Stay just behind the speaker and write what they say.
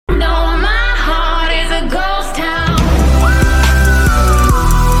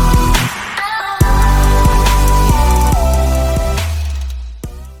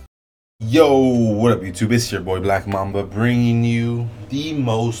Yo, what up YouTube? It's your boy Black Mamba bringing you the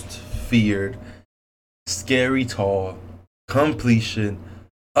most feared, scary tall completion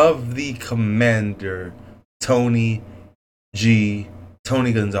of the Commander, Tony G,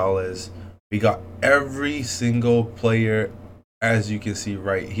 Tony Gonzalez. We got every single player, as you can see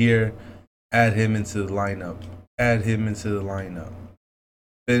right here. Add him into the lineup. Add him into the lineup.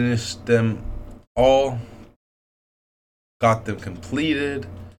 Finished them all. Got them completed.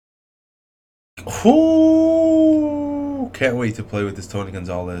 Whoo! Can't wait to play with this Tony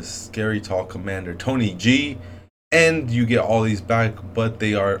Gonzalez, scary tall commander, Tony G. And you get all these back, but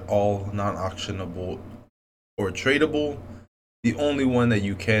they are all non-auctionable or tradable. The only one that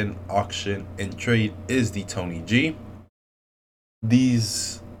you can auction and trade is the Tony G.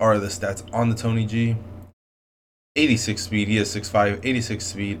 These are the stats on the Tony G. 86 speed, he is 6'5", 86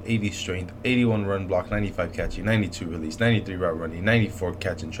 speed, 80 strength, 81 run block, 95 catching, 92 release, 93 route running, 94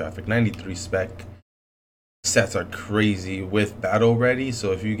 catching traffic, 93 spec. Stats are crazy with battle ready,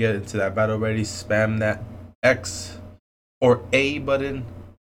 so if you get into that battle ready, spam that X or A button,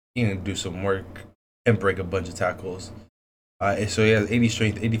 you can do some work and break a bunch of tackles. So he has 80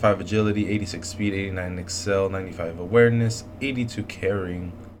 strength, 85 agility, 86 speed, 89 excel, 95 awareness, 82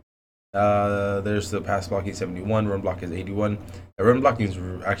 carrying. There's the pass blocking 71, run block is 81. The run blocking is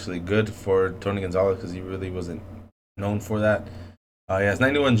actually good for Tony Gonzalez because he really wasn't known for that. He has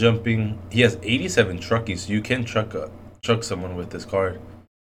 91 jumping. He has 87 trucking, so you can truck someone with this card.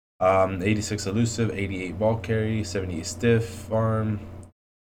 86 elusive, 88 ball carry, 78 stiff arm,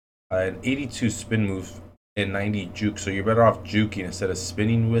 and 82 spin move and 90 juke. So you're better off juking instead of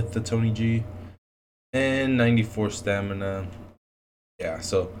spinning with the Tony G. And 94 stamina. Yeah,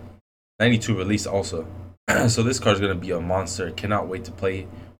 so 92 release also. So this card is going to be a monster. Cannot wait to play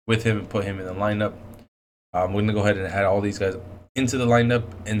with him and put him in the lineup. We're going to go ahead and add all these guys into the lineup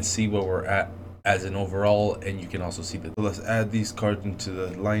and see where we're at as an overall. And you can also see that. So let's add these cards into the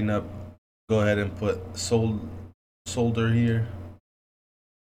lineup. Go ahead and put Soldier here.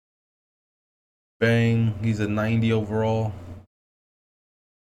 Bang. He's a 90 overall.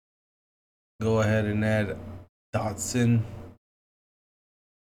 Go ahead and add Dotson.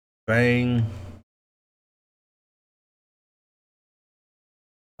 Bang.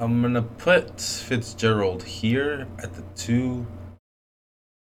 I'm gonna put Fitzgerald here at the 2.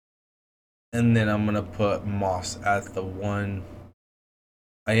 And then I'm gonna put Moss at the 1.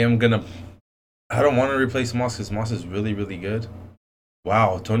 I don't want to replace Moss because Moss is really, really good.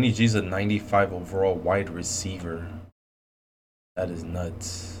 Wow, Tony G's a 95 overall wide receiver. That is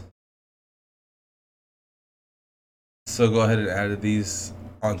nuts. So go ahead and add these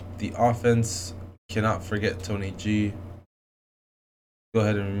on the offense. Cannot forget Tony G. Go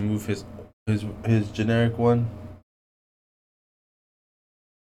ahead and remove his generic one.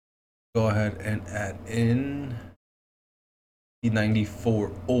 Go ahead and add in the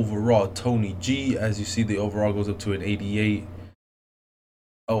 94 overall Tony G. As you see, the overall goes up to an 88.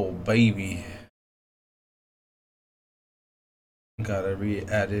 Oh baby. Gotta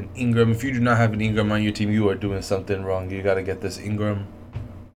add in Ingram. If you do not have an Ingram on your team, you are doing something wrong. You gotta get this Ingram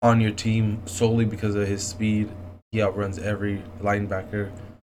on your team solely because of his speed. He outruns every linebacker.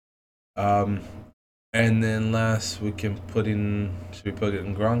 And then last we can put in, should we put it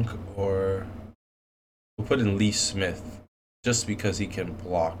in Gronk, or we'll put in Lee Smith just because he can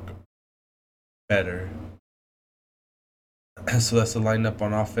block better. So that's the lineup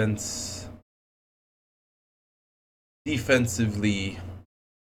on offense. Defensively,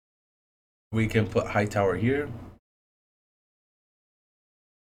 we can put Hightower here.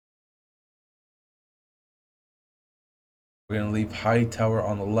 We're going to leave Hightower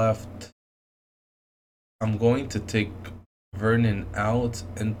on the left. I'm going to take Vernon out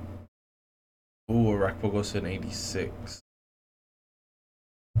and ooh, a Rakpo goes to an 86.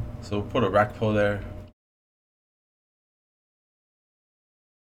 So we'll put a Rakpo there.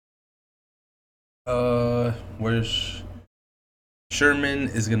 Where's Sherman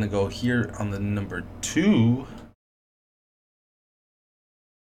is gonna go here on the number 2.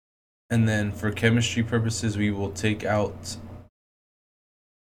 And then for chemistry purposes, we will take out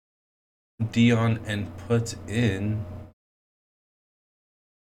Dion and put in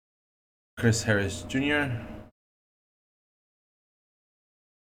Chris Harris Jr.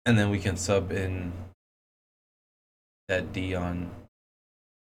 And then we can sub in that Dion.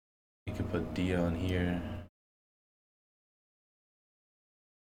 We could put Dion here.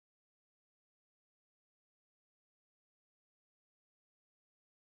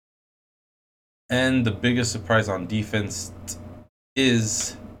 And the biggest surprise on defense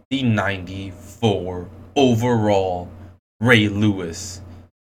is the 94 overall Ray Lewis.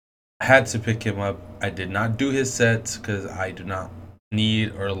 I had to pick him up. I did not do his sets because I do not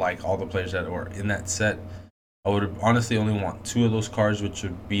need or like all the players that were in that set. I would honestly only want 2 of those cards, which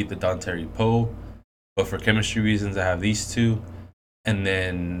would be the Dontari Poe. But for chemistry reasons, I have these 2. And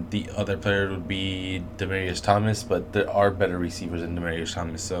then the other player would be Demaryius Thomas, but there are better receivers than Demaryius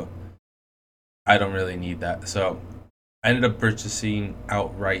Thomas, so I don't really need that. So I ended up purchasing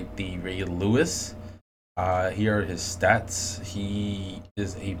outright the Ray Lewis. Here are his stats. He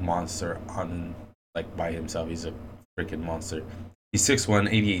is a monster on like by himself. He's a freaking monster. He's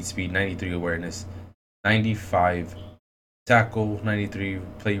 6'1", 88 speed, 93 awareness, 95 tackle, 93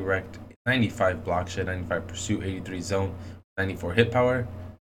 play rect, 95 block shed, 95 pursuit, 83 zone, 94 hit power.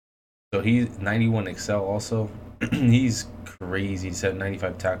 So he's 91 excel also. He's crazy. He's at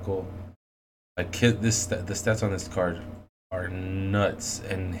 95 tackle. Like the stats on this card are nuts,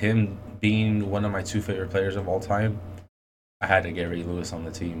 and him being one of my 2 favorite players of all time, I had to get Ray Lewis on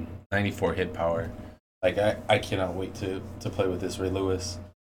the team. 94 hit power. Like I cannot wait to play with this Ray Lewis.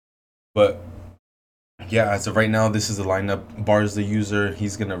 But yeah, as of right now, this is the lineup. Bar's the user.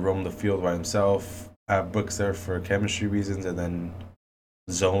 He's gonna roam the field by himself. I have Brooks there for chemistry reasons, and then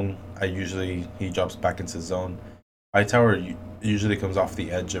zone. He drops back into zone. Hightower usually comes off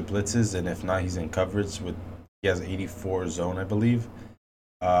the edge of blitzes, and if not, he's in coverage with. He has 84 zone, I believe.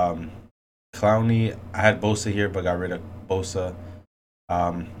 Clowney, I had Bosa here, but got rid of Bosa.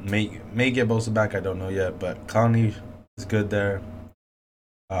 May get Bosa back, I don't know yet, but Clowney is good there.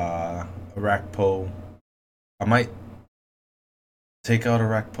 Arakpo, I might take out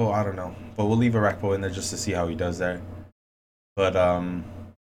Arakpo, I don't know, but we'll leave Arakpo in there just to see how he does there. But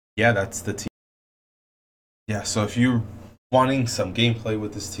yeah, that's the team. Yeah, so if you're wanting some gameplay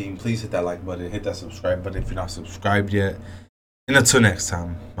with this team, please hit that like button, hit that subscribe button if you're not subscribed yet. And until next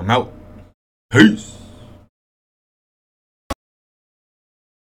time, I'm out. Peace.